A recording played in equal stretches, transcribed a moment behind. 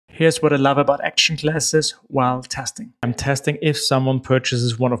Here's what I love about action classes while testing. I'm testing if someone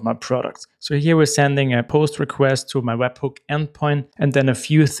purchases one of my products. So here we're sending a post request to my webhook endpoint, and then a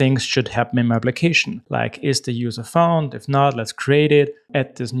few things should happen in my application. Like, is the user found? If not, let's create it,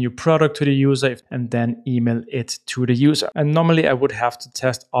 add this new product to the user, and then email it to the user. And normally I would have to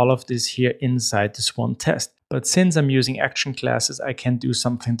test all of this here inside this one test. But since I'm using action classes, I can do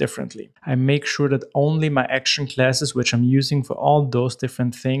something differently. I make sure that only my action classes, which I'm using for all those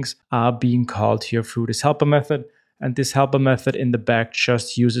different things, are being called here through this helper method. And this helper method in the back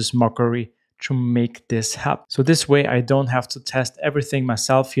just uses mockery to make this happen. So this way I don't have to test everything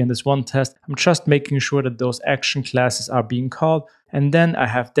myself here in this one test. I'm just making sure that those action classes are being called. And then I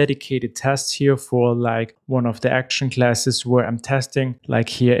have dedicated tests here for like one of the action classes where I'm testing, like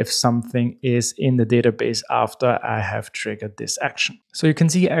here, if something is in the database after I have triggered this action. So you can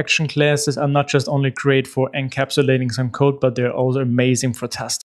see action classes are not just only great for encapsulating some code, but they're also amazing for testing.